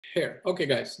Here, okay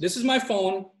guys, this is my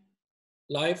phone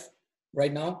live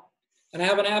right now. And I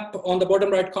have an app on the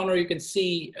bottom right corner, you can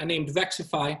see named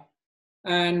Vaccify.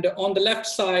 And on the left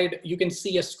side, you can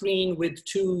see a screen with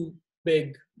two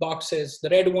big boxes. The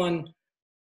red one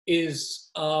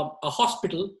is a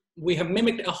hospital. We have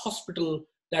mimicked a hospital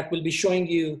that will be showing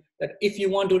you that if you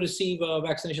want to receive a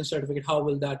vaccination certificate, how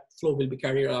will that flow will be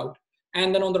carried out.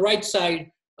 And then on the right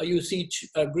side, you see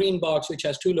a green box which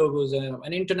has two logos,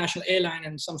 an international airline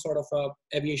and some sort of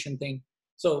aviation thing.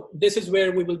 So this is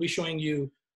where we will be showing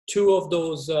you two of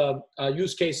those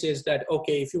use cases that,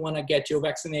 okay, if you want to get your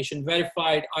vaccination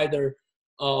verified either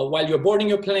while you're boarding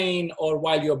your plane or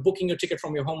while you're booking your ticket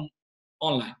from your home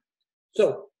online.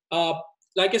 So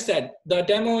like I said, the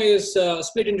demo is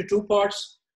split into two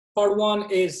parts. Part one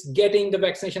is getting the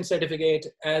vaccination certificate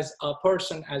as a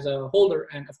person, as a holder,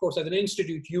 and of course, as an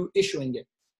institute, you issuing it.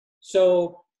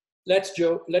 So let's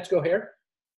go here.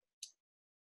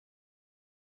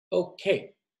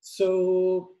 Okay,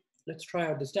 so let's try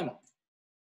out this demo.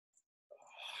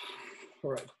 All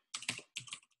right.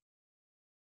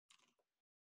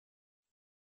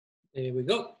 There we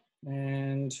go.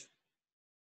 And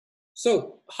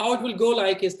so how it will go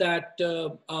like is that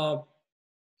a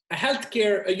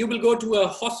healthcare, you will go to a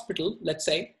hospital, let's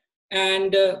say,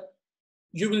 and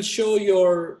you will show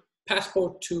your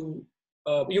passport to,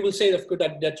 you will say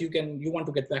that you want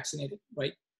to get vaccinated,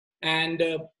 right? And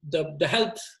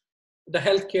the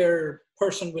healthcare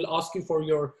person will ask you for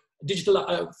your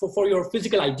digital, for your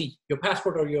physical ID, your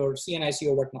passport or your CNIC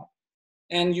or whatnot.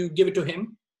 And you give it to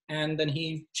him, and then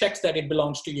he checks that it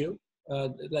belongs to you,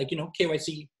 like, you know,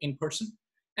 KYC in person.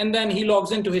 And then he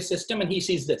logs into his system and he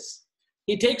sees this.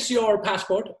 He takes your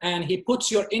passport and he puts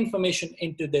your information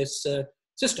into this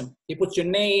system. He puts your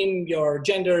name, your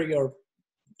gender, your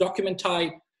document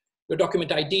type, your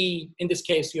document ID, in this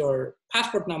case, your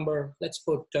passport number. Let's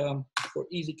put, for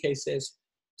easy cases,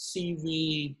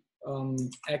 CV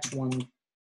X12.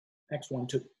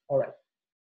 All right.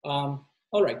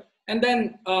 All right. And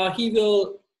then he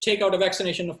will take out a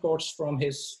vaccination, of course, from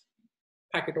his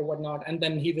packet or whatnot, and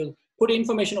then he will put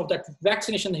information of that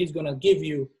vaccination that he's going to give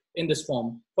you in this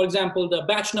form. For example, the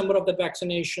batch number of the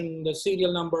vaccination, the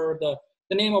serial number, the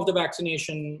name of the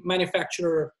vaccination,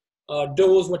 manufacturer,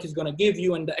 dose, what he's going to give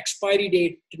you, and the expiry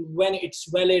date, when it's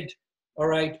valid, all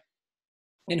right,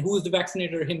 and who's the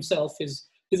vaccinator himself, his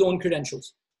own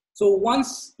credentials. So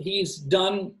once he's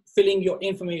done filling your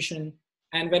information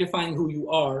and verifying who you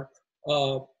are,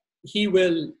 he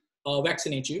will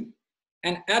vaccinate you.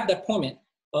 And at that point,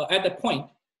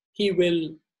 he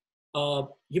will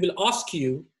ask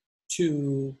you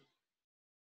to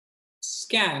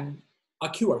scan a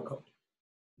QR code.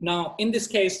 Now, in this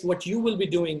case, what you will be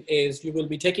doing is you will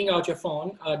be taking out your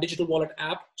phone, a digital wallet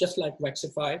app, just like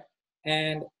Vaccify,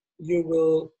 and you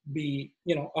will be,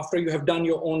 you know, after you have done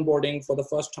your onboarding for the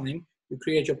first time, you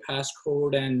create your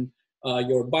passcode and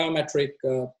your biometric,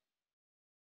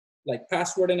 like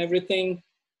password and everything,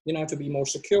 you know, to be more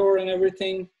secure and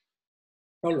everything.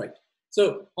 All right.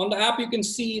 So on the app, you can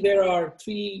see there are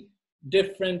three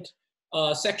different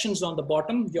sections on the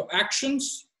bottom: your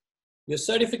actions, your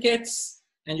certificates,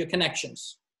 and your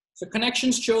connections. So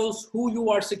connections shows who you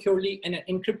are securely and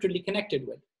encryptedly connected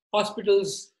with: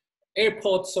 hospitals,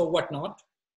 airports, or whatnot.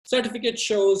 Certificate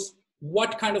shows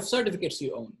what kind of certificates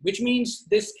you own, which means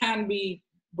this can be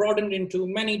broadened into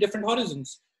many different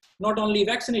horizons. Not only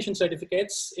vaccination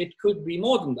certificates, it could be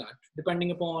more than that,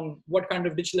 depending upon what kind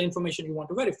of digital information you want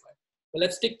to verify. But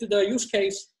let's stick to the use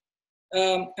case.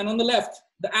 And on the left,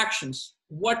 the actions.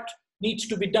 What needs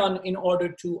to be done in order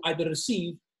to either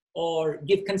receive or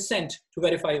give consent to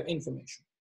verify your information.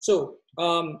 So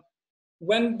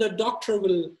when the doctor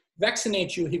will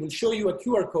vaccinate you, he will show you a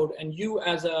QR code, and you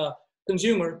as a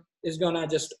consumer is gonna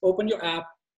just open your app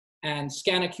and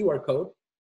scan a QR code,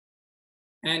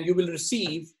 and you will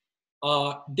receive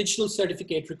a digital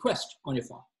certificate request on your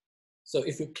phone. So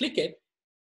if you click it,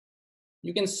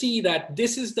 you can see that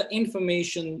this is the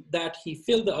information that he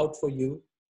filled out for you,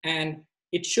 and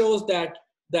it shows that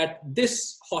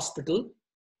this hospital,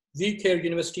 VCare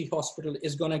University Hospital,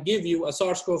 is going to give you a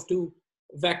SARS-CoV-2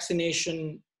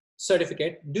 vaccination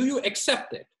certificate. Do you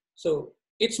accept it? So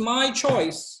it's my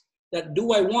choice that,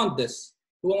 do I want this?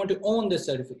 Do I want to own this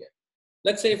certificate?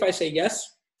 Let's say if I say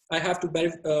yes, I have to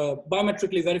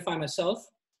biometrically verify myself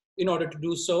in order to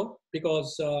do so,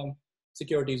 because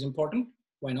security is important.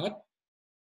 Why not?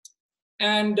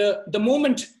 And the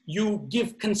moment you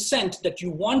give consent that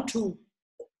you want to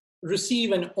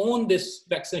receive and own this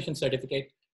vaccination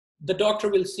certificate, the doctor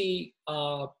will see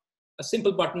a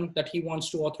simple button that he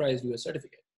wants to authorize you a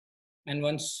certificate. And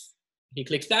once he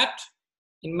clicks that,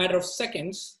 in a matter of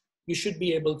seconds, you should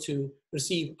be able to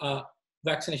receive a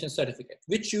vaccination certificate,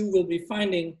 which you will be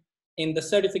finding in the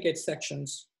certificate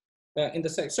sections, in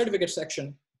the certificate section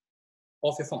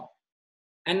of your phone.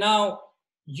 And now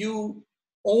you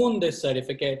own this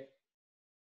certificate.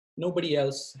 Nobody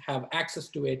else have access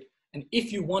to it. And if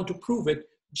you want to prove it,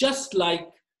 just like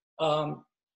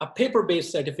a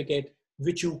paper-based certificate,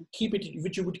 which you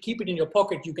would keep it in your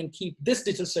pocket, you can keep this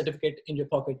digital certificate in your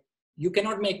pocket. You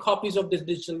cannot make copies of this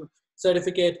digital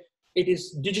certificate. It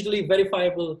is digitally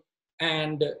verifiable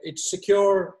and it's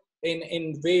secure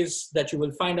in ways that you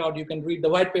will find out. You can read the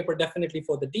white paper definitely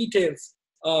for the details.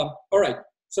 All right,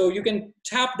 so you can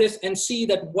tap this and see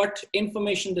that what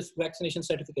information this vaccination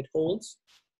certificate holds.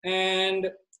 And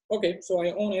okay, so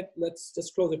I own it. Let's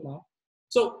just close it now.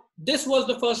 So this was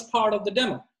the first part of the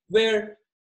demo, where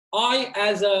I,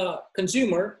 as a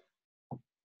consumer,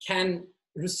 can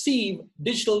receive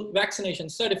digital vaccination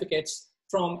certificates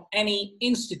from any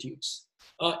institutes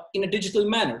in a digital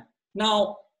manner.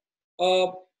 Now,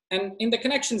 and in the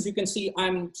connections, you can see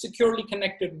I'm securely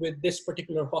connected with this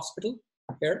particular hospital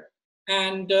here.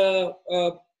 And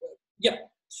yeah,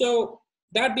 so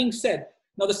that being said,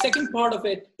 now the second part of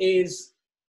it is,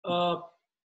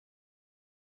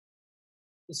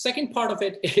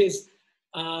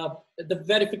 the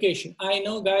verification. I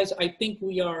know, guys, I think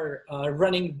we are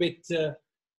running a bit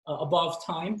above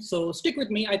time. So stick with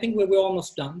me. I think we're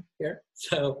almost done here.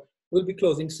 So we'll be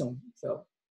closing soon. So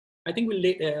I think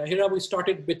Hira, we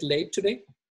started a bit late today,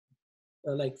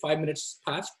 like 5 minutes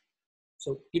past.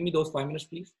 So give me those 5 minutes,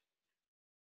 please.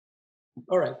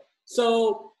 All right.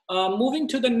 So moving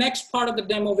to the next part of the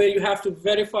demo where you have to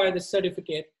verify the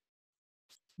certificate,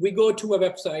 we go to a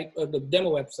website, or the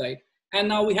demo website, and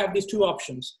now we have these two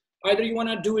options. Either you want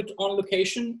to do it on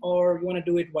location or you want to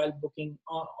do it while booking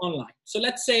online. So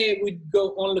let's say we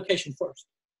go on location first.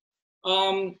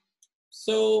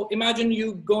 So imagine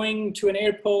you going to an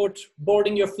airport,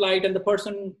 boarding your flight, and the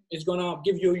person is going to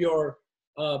give you your,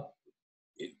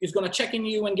 is going to check in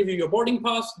you and give you your boarding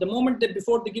pass. The moment that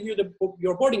before they give you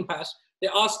your boarding pass, they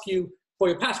ask you for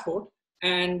your passport,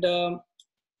 and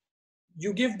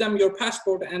you give them your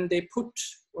passport and they put,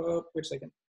 wait a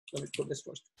second, let me put this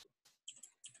first.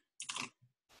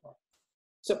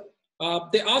 So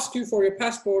they ask you for your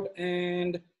passport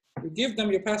and you give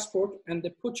them your passport and they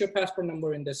put your passport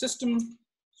number in the system.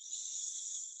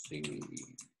 CX2,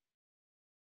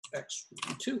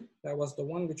 that was the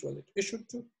one which was issued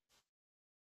to.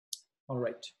 All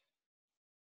right.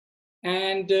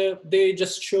 And they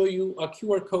just show you a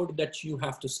QR code that you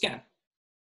have to scan,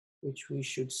 which we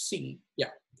should see.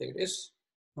 Yeah, there it is.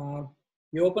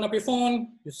 You open up your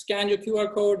phone, you scan your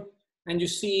QR code, and you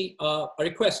see a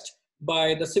request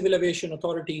by the civil aviation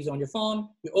authorities on your phone.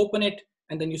 You open it,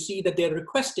 and then you see that they're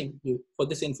requesting you for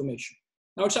this information.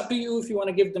 Now it's up to you if you want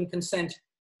to give them consent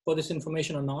for this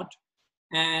information or not.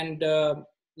 And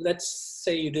let's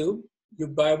say you do. You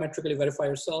biometrically verify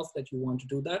yourself that you want to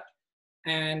do that.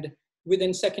 And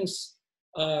within seconds,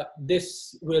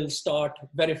 this will start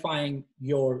verifying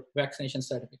your vaccination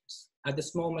certificates. At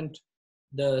this moment,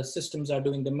 the systems are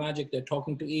doing the magic. They're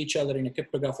talking to each other in a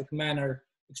cryptographic manner,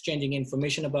 exchanging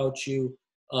information about you,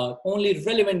 only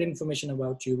relevant information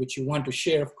about you, which you want to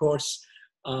share, of course,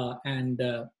 and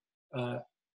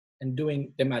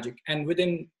doing the magic. And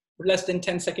within less than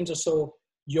 10 seconds or so,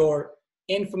 your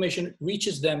information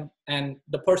reaches them, and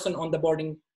the person on the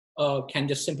boarding can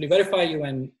just simply verify you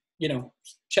and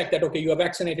check that, okay, you are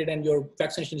vaccinated and your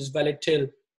vaccination is valid till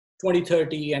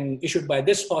 2030 and issued by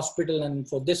this hospital and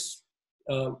for this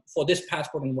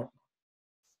passport and whatnot.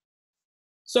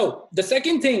 So the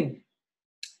second thing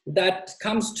that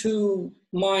comes to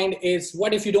mind is,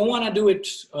 what if you don't want to do it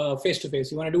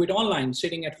face-to-face? You want to do it online,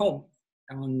 sitting at home.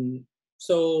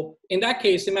 So in that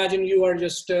case, imagine you are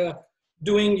just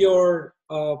doing you're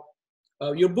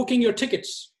booking your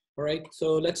tickets, all right?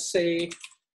 So let's say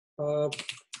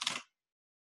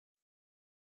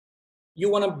you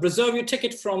want to reserve your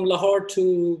ticket from Lahore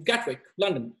to Gatwick,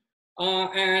 London,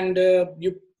 and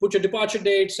you put your departure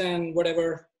dates and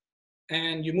whatever,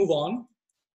 and you move on.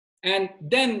 And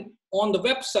then on the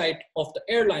website of the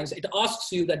airlines, it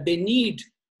asks you that they need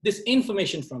this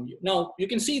information from you. Now, you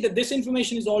can see that this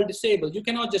information is all disabled. You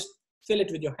cannot just fill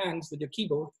it with your hands, with your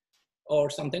keyboard or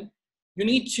something. You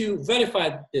need to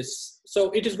verify this. So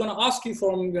it is going to ask you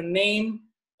from your name,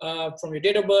 from your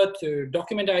date of birth, to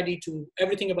document ID, to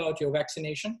everything about your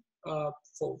vaccination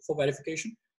for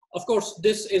verification. Of course,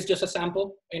 this is just a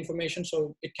sample information,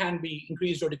 so it can be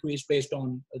increased or decreased based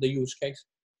on the use case.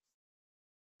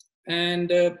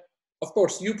 And of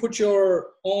course, you put your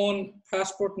own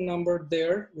passport number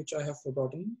there, which I have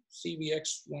forgotten,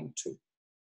 CVX12.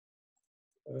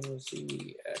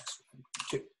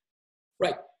 CX12.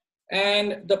 Right.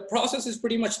 And the process is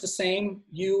pretty much the same.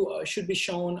 You should be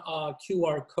shown a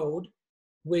QR code,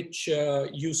 which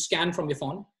you scan from your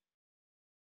phone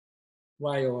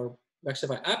via your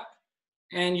Vaccify app,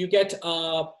 and you get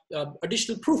a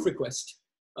additional proof request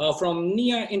from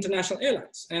NIA International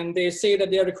Airlines. And they say that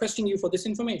they are requesting you for this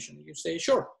information. You say,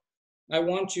 sure, I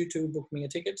want you to book me a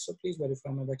ticket, so please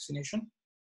verify my vaccination.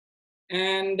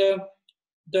 And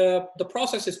the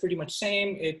process is pretty much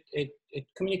same. It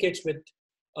communicates with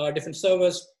different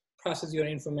servers, processes your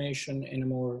information in a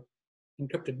more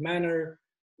encrypted manner,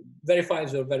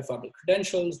 verifies your verifiable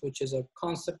credentials, which is a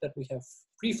concept that we have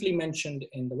briefly mentioned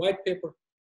in the white paper.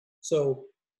 So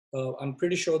I'm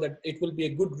pretty sure that it will be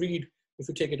a good read if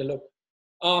you take it a look.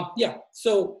 Yeah,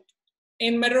 so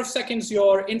in a matter of seconds,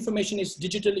 your information is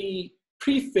digitally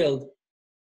pre-filled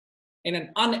in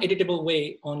an uneditable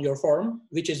way on your form,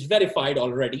 which is verified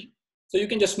already. So you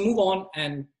can just move on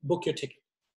and book your ticket.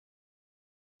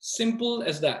 Simple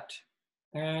as that.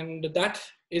 And that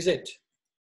is it.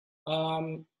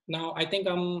 Now I think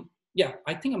I'm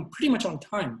pretty much on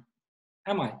time.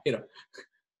 Am I, Hira?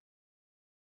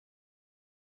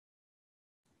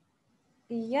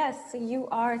 Yes, you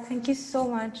are. Thank you so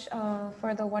much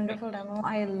for the wonderful demo.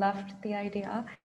 I loved the idea.